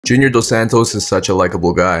Junior Dos Santos is such a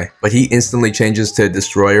likable guy, but he instantly changes to a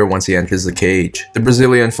destroyer once he enters the cage. The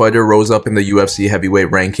Brazilian fighter rose up in the UFC heavyweight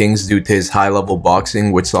rankings due to his high-level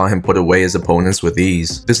boxing, which saw him put away his opponents with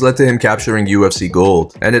ease. This led to him capturing UFC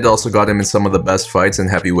gold, and it also got him in some of the best fights in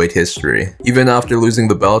heavyweight history. Even after losing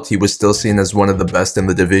the belt, he was still seen as one of the best in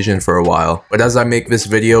the division for a while. But as I make this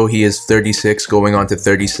video, he is 36 going on to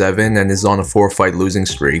 37 and is on a 4-fight losing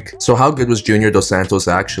streak. So how good was Junior Dos Santos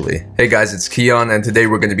actually? Hey guys, it's Kiiyon, and today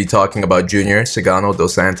we're going to be talking about Junior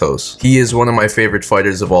Dos Santos. He is one of my favorite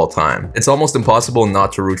fighters of all time. It's almost impossible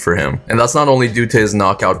not to root for him. And that's not only due to his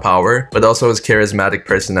knockout power, but also his charismatic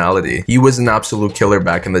personality. He was an absolute killer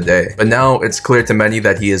back in the day. But now it's clear to many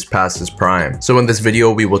that he is past his prime. So in this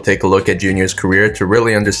video, we will take a look at Junior's career to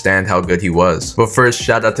really understand how good he was. But first,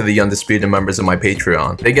 shout out to the undisputed members of my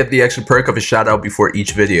Patreon. They get the extra perk of a shout out before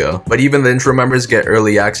each video. But even the intro members get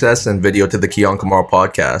early access and video to the Kiiyon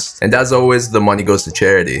podcast. And as always, the money goes to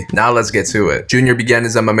charity. Now let's get to it. Junior began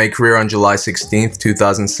his MMA career on July 16th,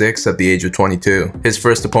 2006 at the age of 22. His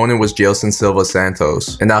first opponent was Jilson Silva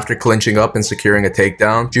Santos, and after clinching up and securing a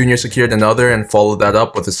takedown, Junior secured another and followed that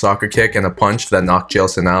up with a soccer kick and a punch that knocked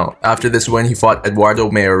Jilson out. After this win, he fought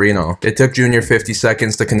Eduardo Maiorino. It took Junior 50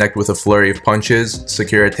 seconds to connect with a flurry of punches,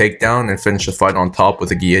 secure a takedown, and finish the fight on top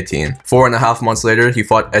with a guillotine. 4.5 months later, he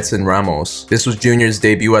fought Edson Ramos. This was Junior's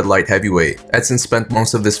debut at light heavyweight. Edson spent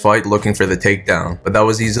most of this fight looking for the takedown, but that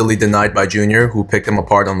was easily denied by Junior, who picked him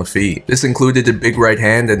apart on the feet. This included a big right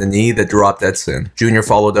hand and a knee that dropped Edson. Junior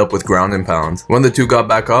followed up with ground and pound. When the two got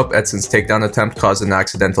back up, Edson's takedown attempt caused an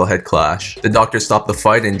accidental head clash. The doctor stopped the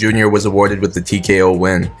fight and Junior was awarded with the TKO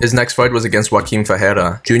win. His next fight was against Joaquim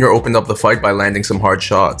Ferreira. Junior opened up the fight by landing some hard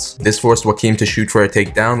shots. This forced Joaquim to shoot for a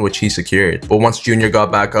takedown, which he secured. But once Junior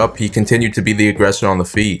got back up, he continued to be the aggressor on the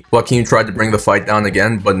feet. Joaquim tried to bring the fight down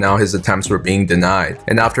again, but now his attempts were being denied.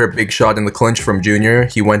 And after a big shot in the clinch from Junior,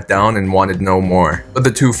 he went down and wanted no more. But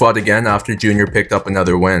the two fought again after Junior picked up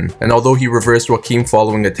another win. And although he reversed Joaquim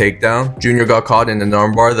following a takedown, Junior got caught in an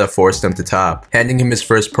armbar that forced him to tap, handing him his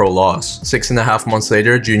first pro loss. 6.5 months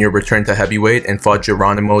later, Junior returned to heavyweight and fought Junior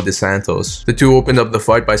Dos Santos. The two opened up the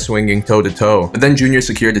fight by swinging toe-to-toe, but then Junior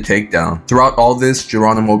secured a takedown. Throughout all this,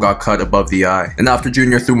 Geronimo got cut above the eye. And after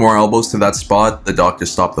Junior threw more elbows to that spot, the doctor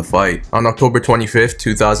stopped the fight. On October 25th,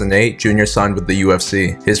 2008, Junior signed with the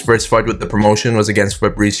UFC. His first fight with the promotion was against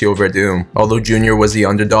Fabricio Werdum. Although Junior was the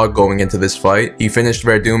underdog going into this fight, he finished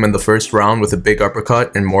Werdum in the first round with a big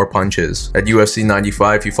uppercut and more punches. At UFC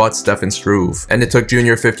 95, he fought Stefan Struve, and it took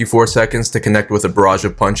Junior 54 seconds to connect with a barrage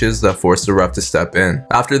of punches that forced the ref to step in.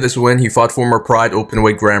 After this win, he fought former Pride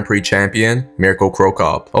Openweight Grand Prix champion Mirko Cro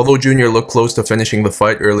Cop. Although Junior looked close to finishing the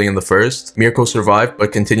fight early in the first, Mirko survived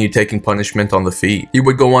but continued taking punishment on the feet. He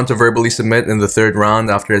would go on to verbally submit in the third round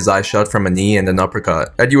after his eye shut from a knee and an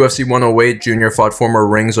uppercut. At UFC 108, Junior fought former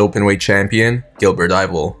Rings Openweight champion Gilbert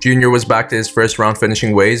Yvel. Junior was back to his first round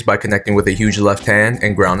finishing ways by connecting with a huge left hand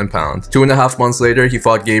and ground and pound. 2.5 months later, he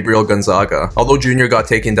fought Gabriel Gonzaga. Although Junior got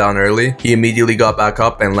taken down early, he immediately got back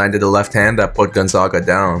up and landed a left hand that put Gonzaga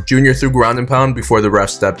down. Junior threw ground and pound before the ref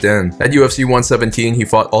stepped in. At UFC 117, he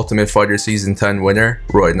fought Ultimate Fighter Season 10 winner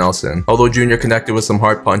Roy Nelson. Although Junior connected with some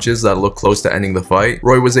hard punches that looked close to ending the fight,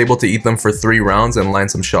 Roy was able to eat them for 3 rounds and land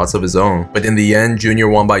some shots of his own. But in the end, Junior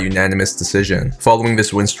won by unanimous decision. Following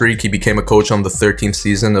this win streak, he became a coach on the 13th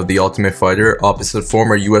season of The Ultimate Fighter opposite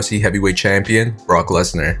former UFC heavyweight champion Brock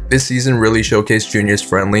Lesnar. This season really showcased Junior's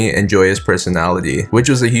friendly and joyous personality, which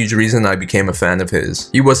was a huge reason I became a fan of his.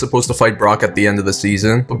 He was supposed to fight Brock at the end of the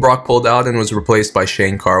season, but Brock pulled out and was replaced by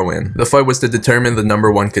Shane Carwin. The fight was to determine the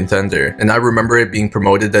 #1 contender, and I remember it being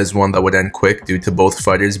promoted as one that would end quick due to both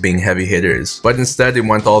fighters being heavy hitters. But instead, it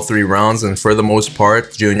went all 3 rounds, and for the most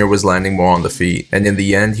part, Junior was landing more on the feet, and in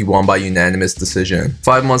the end, he won by unanimous decision.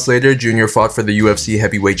 5 months later, Junior fought for the UFC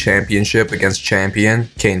Heavyweight Championship against champion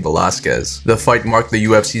Cain Velasquez. The fight marked the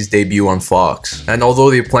UFC's debut on Fox, and although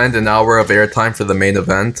they planned an hour of airtime for the main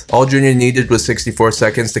event, all Junior needed was 64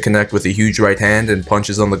 seconds to connect with a huge right hand and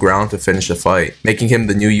punches on the ground to finish the fight, making him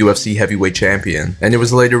the new UFC heavyweight champion. And it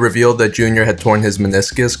was later revealed that Junior had torn his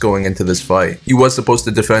meniscus going into this fight. He was supposed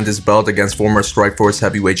to defend his belt against former Strikeforce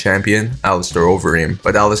heavyweight champion Alistair Overeem,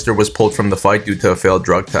 but Alistair was pulled from the fight due to a failed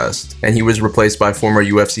drug test, and he was replaced by former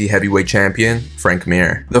UFC heavyweight champion Frank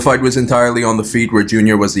Mir. The fight was entirely on the feet where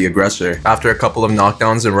Junior was the aggressor. After a couple of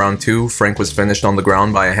knockdowns in round 2, Frank was finished on the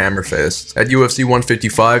ground by a hammer fist. At UFC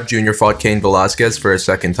 155, Junior fought Cain Velasquez for a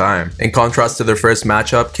second time. In contrast to their first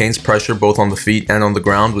matchup, Cain's pressure both on the feet and on the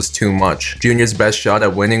ground was too much. Junior's best shot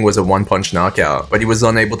at winning was a 1-punch knockout, but he was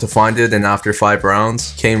unable to find it, and after 5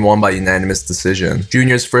 rounds, Cain won by unanimous decision.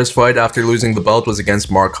 Junior's first fight after losing the belt was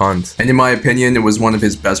against Mark Hunt, and in my opinion, it was one of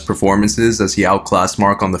his best performances as as he outclassed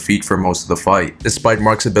Mark on the feet for most of the fight. Despite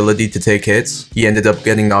Mark's ability to take hits, he ended up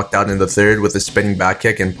getting knocked out in the third with a spinning back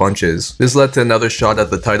kick and punches. This led to another shot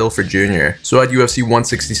at the title for Junior. So at UFC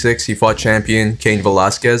 166, he fought champion Cain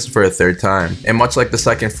Velasquez for a third time. And much like the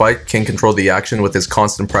second fight, Cain controlled the action with his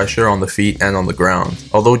constant pressure on the feet and on the ground.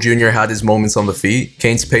 Although Junior had his moments on the feet,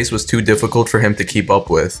 Cain's pace was too difficult for him to keep up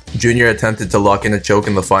with. Junior attempted to lock in a choke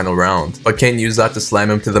in the final round, but Cain used that to slam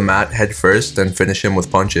him to the mat head first and finish him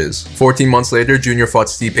with punches. 14 months later, Junior fought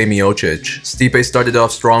Stipe Miocic. Stipe started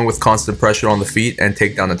off strong with constant pressure on the feet and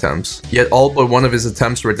takedown attempts. Yet all but one of his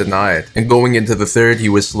attempts were denied, and going into the third, he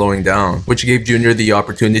was slowing down, which gave Junior the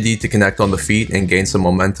opportunity to connect on the feet and gain some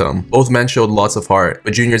momentum. Both men showed lots of heart,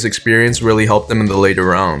 but Junior's experience really helped him in the later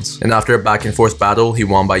rounds, and after a back and forth battle, he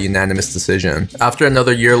won by unanimous decision. After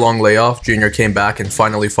another year-long layoff, Junior came back and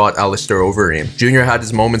finally fought Alistair Overeem. Junior had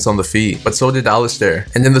his moments on the feet, but so did Alistair,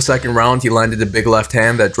 and in the second round, he landed a big left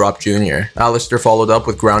hand that dropped Junior. Alistair followed up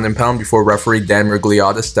with ground and pound before referee Dan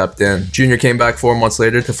Miragliotta stepped in. Junior came back 4 months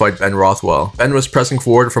later to fight Ben Rothwell. Ben was pressing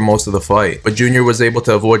forward for most of the fight, but Junior was able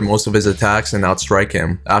to avoid most of his attacks and outstrike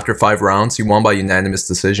him. After 5 rounds, he won by unanimous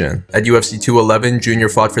decision. At UFC 211, Junior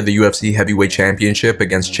fought for the UFC Heavyweight Championship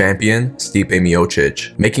against champion Stipe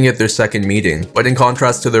Miocic, making it their second meeting. But in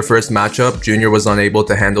contrast to their first matchup, Junior was unable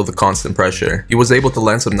to handle the constant pressure. He was able to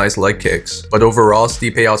land some nice leg kicks, but overall,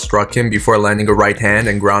 Stipe outstruck him before landing a right hand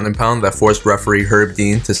and ground and pound that forced referee Herb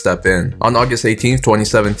Dean to step in. On August 18,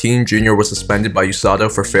 2017, Junior was suspended by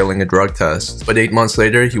USADA for failing a drug test, but 8 months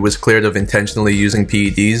later, he was cleared of intentionally using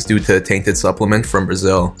PEDs due to a tainted supplement from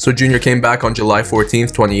Brazil. So Junior came back on July 14,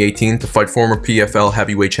 2018 to fight former PFL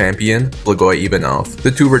heavyweight champion Blagoy Ivanov.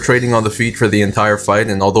 The two were trading on the feet for the entire fight,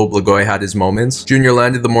 and although Blagoy had his moments, Junior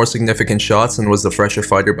landed the more significant shots and was the fresher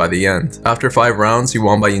fighter by the end. After 5 rounds, he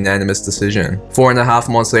won by unanimous decision. 4.5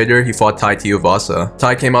 months later, he fought Tai Tuivasa.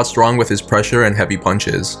 Tai came out strong with his pressure and heavy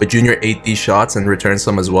punches, but Junior ate these shots and returned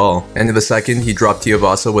some as well, and in the second, he dropped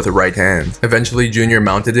Tuivasa with a right hand. Eventually, Junior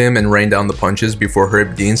mounted him and rained down the punches before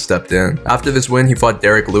Herb Dean stepped in. After this win, he fought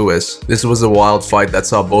Derek Lewis. This was a wild fight that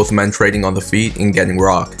saw both men trading on the feet and getting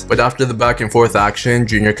rocked, but after the back and forth action,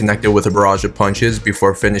 Junior connected with a barrage of punches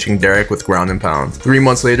before finishing Derek with ground and pound. 3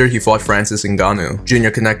 months later, he fought Francis Ngannou.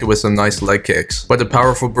 Junior connected with some nice leg kicks, but a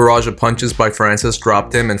powerful barrage of punches by Francis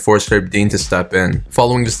dropped him and forced Herb Dean to step in.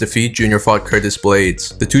 Following this defeat, Junior fought Curtis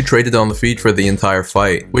Blades. The two traded on the feet for the entire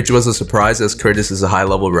fight, which was a surprise as Curtis is a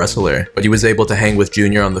high-level wrestler, but he was able to hang with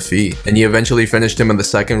Junior on the feet, and he eventually finished him in the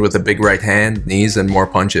second with a big right hand, knees, and more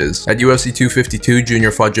punches. At UFC 252,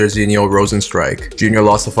 Junior fought Jairzinho Rozenstruik. Junior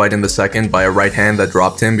lost the fight in the second by a right hand that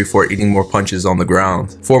dropped him before eating more punches on the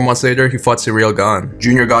ground. 4 months later, he fought Cyril Gane.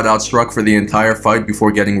 Junior got outstruck for the entire fight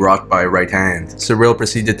before getting rocked by a right hand. Cyril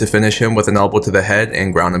proceeded to finish him with an elbow to the head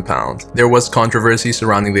and ground and pound. There was controversy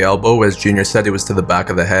surrounding the elbow as Junior said it was to the back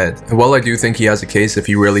of the head. And while I do think he has a case if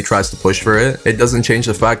he really tries to push for it, it doesn't change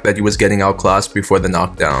the fact that he was getting outclassed before the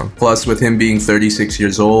knockdown. Plus, with him being 36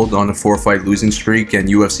 years old on a 4-fight losing streak and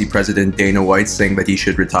UFC President Dana White saying that he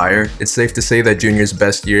should retire, it's safe to say that Junior's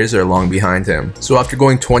best years are long behind him. So after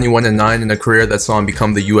going 21-9 in a career that saw him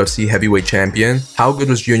become the UFC heavyweight champion, how good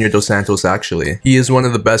was Junior Dos Santos actually? He is one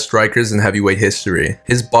of the best strikers in heavyweight history.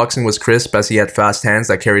 His boxing was crisp as he had fast hands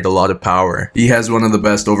that carried a lot of power. He has one of the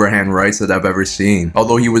best overhand rights that I've ever seen.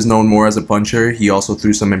 Although he was known more as a puncher, he also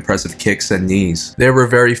threw some impressive kicks and knees. There were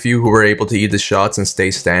very few who were able to eat his shots and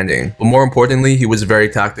stay standing. But more importantly, he was very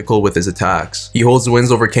tactical with his attacks. He holds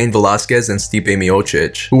wins over Cain Velasquez and Stipe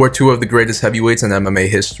Miocic, who are two of the greatest heavyweights in MMA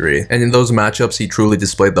history, and in those matchups he truly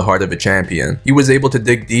displayed the heart of a champion. He was able to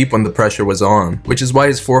dig deep when the pressure was on, which is why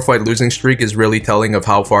his 4-fight losing streak is really telling of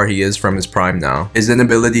how far he is from his prime now. His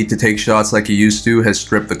inability to take shots like he used to has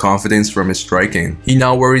stripped the confidence from his striking. He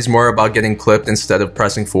now worries more about getting clipped instead of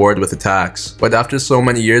pressing forward with attacks. But after so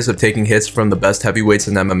many years of taking hits from the best heavyweights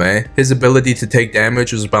in MMA, his ability to take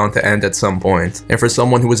damage was bound to end at some point. And for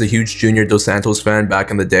someone who was a huge Junior Dos Santos fan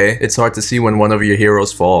back in the day, it's hard to see when one of your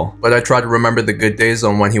heroes fall. But I try to remember the good days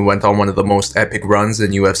on when he went on one of the most epic runs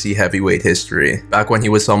in UFC heavyweight history. Back when he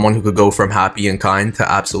was someone who could go from happy and kind to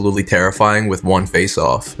absolutely terrifying with one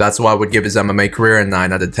face-off. That's why I would give his MMA career a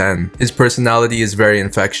 9 out of 10. His personality is very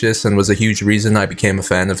infectious and was a huge reason I became a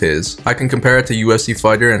fan of his. I can compare it to UFC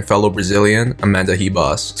fighter and fellow Brazilian Amanda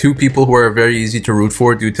Ribas. Two people who are very easy to root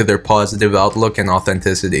for due to their positive outlook and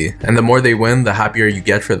authenticity. And the more they win, the happier you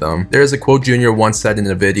get for them. There is a quote Junior once said in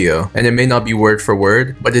a video, and it may not be word for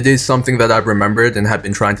word, but it is something that I've remembered and have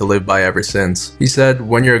been trying to live by ever since. He said,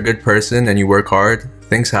 "When you're a good person and you work hard,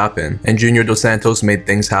 things happen." And Junior Dos Santos made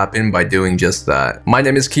things happen by doing just that. My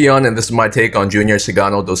name is Kiiyon and this is my take on Junior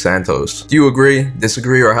Cigano Dos Santos. Do you agree,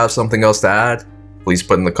 disagree, or have something else to add? please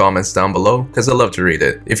put in the comments down below, cause I love to read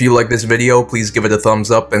it. If you like this video, please give it a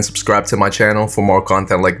thumbs up and subscribe to my channel for more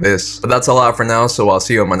content like this. But that's all I have for now, so I'll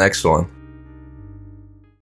see you on my next one.